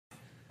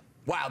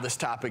Wow, this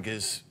topic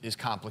is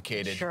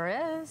complicated. Sure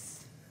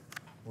is.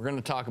 We're going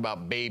to talk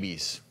about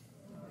babies.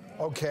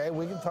 Okay,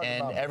 we can talk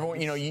about And everyone,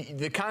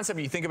 the concept,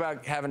 you think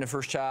about having a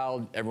first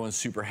child, everyone's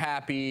super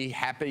happy,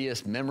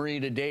 happiest memory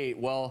to date.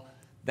 Well,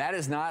 that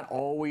is not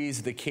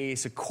always the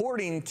case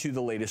according to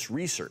the latest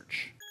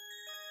research.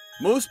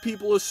 Most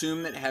people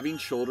assume that having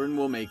children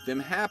will make them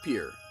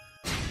happier.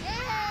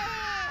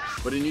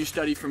 But a new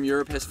study from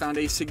Europe has found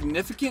a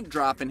significant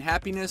drop in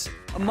happiness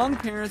among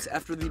parents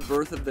after the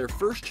birth of their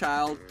first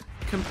child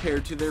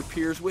compared to their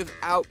peers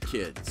without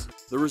kids.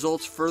 The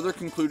results further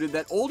concluded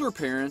that older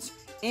parents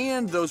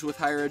and those with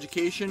higher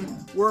education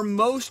were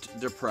most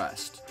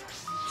depressed.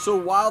 So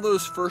while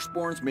those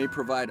firstborns may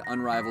provide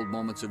unrivaled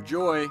moments of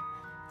joy,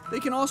 they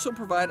can also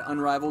provide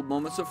unrivaled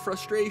moments of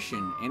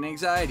frustration and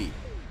anxiety.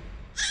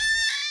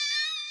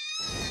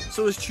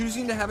 So is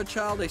choosing to have a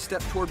child a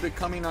step toward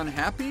becoming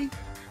unhappy,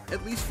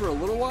 at least for a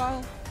little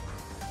while?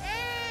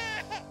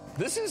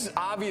 This is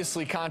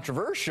obviously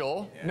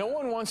controversial. Yeah. No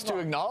one wants to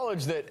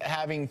acknowledge that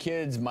having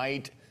kids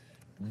might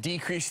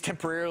decrease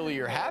temporarily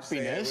your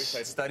happiness.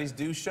 Studies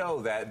do show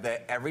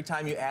that every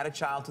time you add a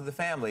child to the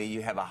family,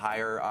 you have a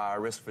higher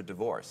risk for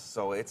divorce.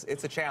 So it's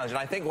a challenge. And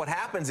I think what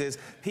happens is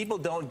people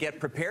don't get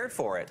prepared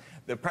for it.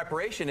 The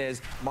preparation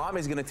is mom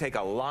is going to take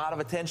a lot of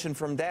attention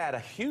from dad, a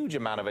huge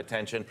amount of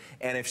attention.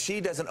 And if she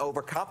doesn't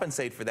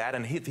overcompensate for that,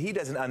 and he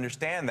doesn't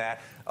understand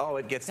that, oh,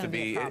 it gets to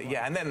be,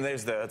 yeah. And then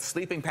there's the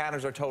sleeping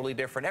patterns are totally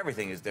different.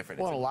 Everything is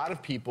different. Well, a lot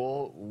of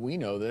people, we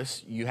know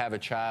this, you have a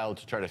child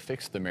to try to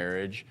fix the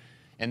marriage.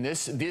 And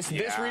this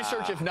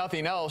research, if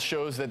nothing else,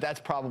 shows that that's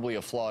probably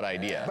a flawed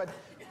idea. But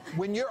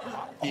when you're,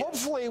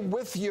 hopefully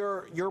with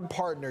your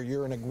partner,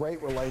 you're in a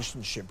great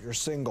relationship, you're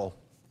single,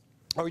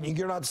 or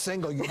you're not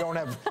single, you don't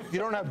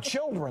have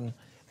children,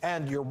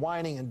 and you're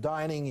wining and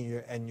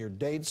dining, and your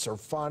dates are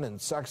fun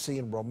and sexy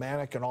and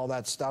romantic and all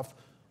that stuff.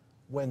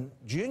 When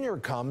Junior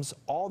comes,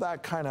 all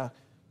that kind of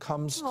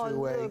comes to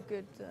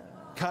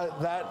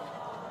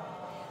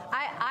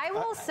I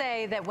will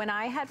say that when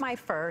I had my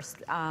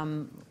first,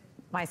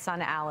 my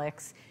son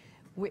Alex,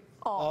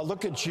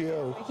 look at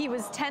you. He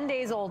was 10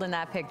 days old in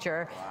that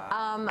picture.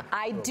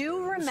 I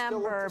do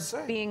remember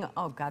being,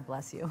 oh, God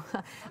bless you.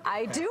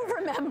 I do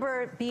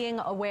remember being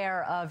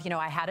aware of,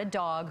 I had a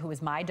dog who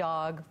was my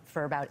dog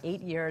for about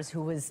 8 years, who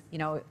was,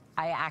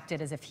 I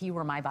acted as if he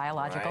were my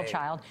biological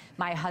child.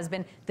 My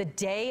husband, the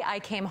day I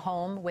came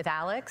home with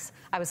Alex,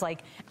 I was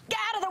like, get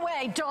out of the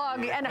way,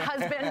 dog and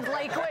husband.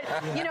 Like,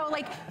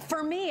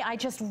 for me, I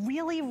just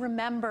really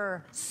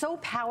remember so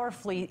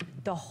powerfully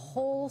the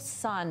whole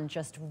sun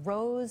just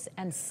rose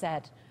and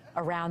set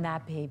around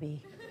that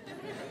baby.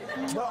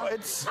 No,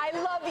 I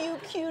love you,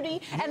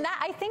 cutie. And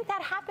I think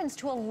that happens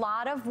to a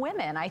lot of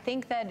women. I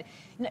think that,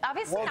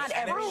 obviously not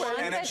everyone.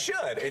 And it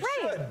should,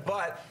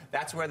 but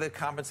that's where the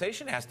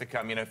compensation has to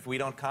come. If we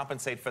don't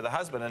compensate for the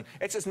husband, and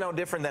it's just no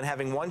different than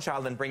having one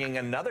child and bringing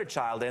another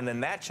child in, then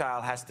that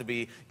child has to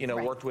be,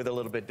 worked with a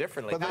little bit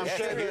differently. But I'm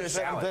curious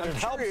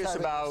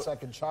about a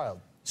second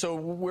child. So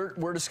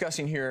we're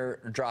discussing here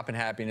drop in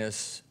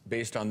happiness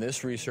based on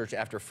this research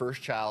after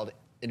first child,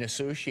 in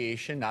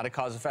association, not a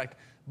cause effect,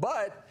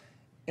 but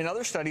in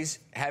other studies,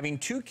 having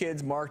 2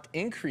 kids marked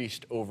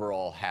increased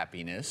overall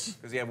happiness.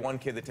 Because you have one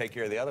kid to take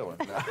care of the other one.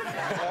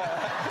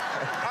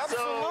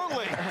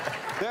 Absolutely.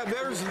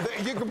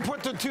 You can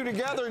put the 2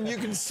 together and you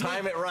can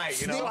time it right.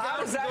 So how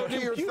does that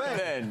compute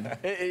then?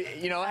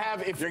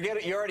 If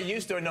you're already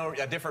used to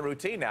a different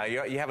routine now.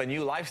 You have a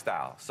new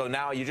lifestyle. So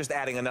now you're just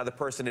adding another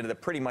person into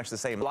pretty much the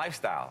same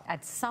lifestyle.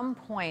 At some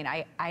point,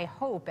 I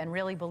hope and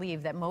really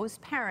believe that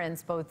most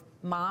parents, both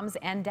moms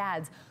and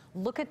dads,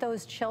 look at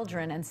those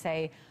children and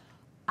say,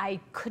 I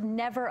could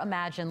never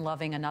imagine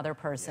loving another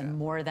person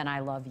more than I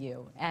love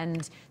you.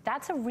 And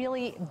that's a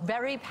really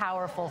very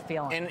powerful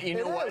feeling. And you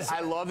know what?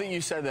 I love that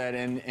you said that.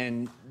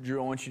 And Drew,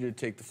 I want you to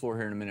take the floor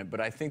here in a minute. But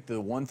I think the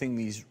one thing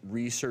these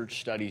research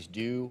studies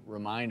do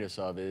remind us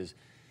of is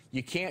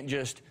you can't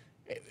just,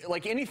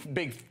 like any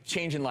big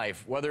change in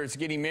life, whether it's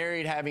getting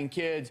married, having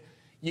kids,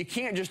 you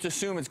can't just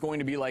assume it's going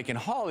to be like in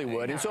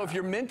Hollywood. And so if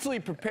you're mentally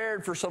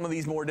prepared for some of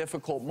these more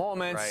difficult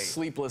moments,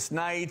 sleepless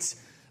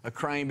nights, a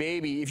crying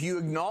baby, if you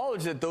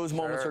acknowledge that those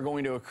moments are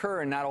going to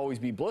occur and not always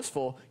be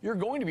blissful, you're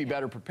going to be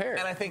better prepared.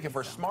 And I think if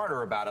we're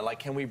smarter about it, like,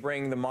 can we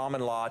bring the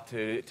mom-in-law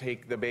to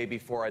take the baby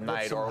for a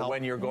night, or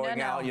when you're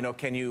going out,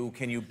 can you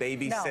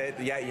babysit?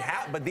 No. Yeah, you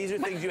have, but these are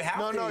things you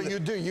have to. No, you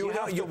do. You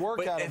have to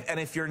work at it. And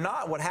if you're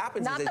not, what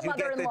happens is that you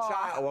get the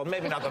child. Well,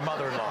 maybe not the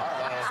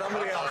mother-in-law.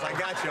 Somebody else. I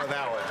got you on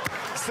that one.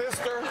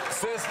 Sister.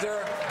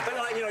 But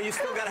you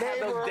still got to have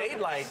those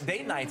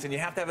date nights, and you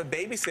have to have a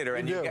babysitter.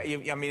 And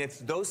I mean,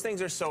 those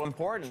things are so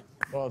important.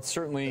 Well, it's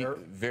certainly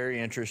very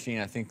interesting.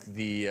 I think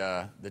the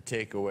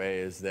takeaway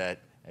is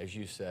that, as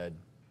you said,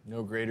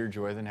 no greater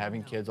joy than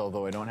having kids,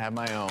 although I don't have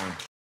my own.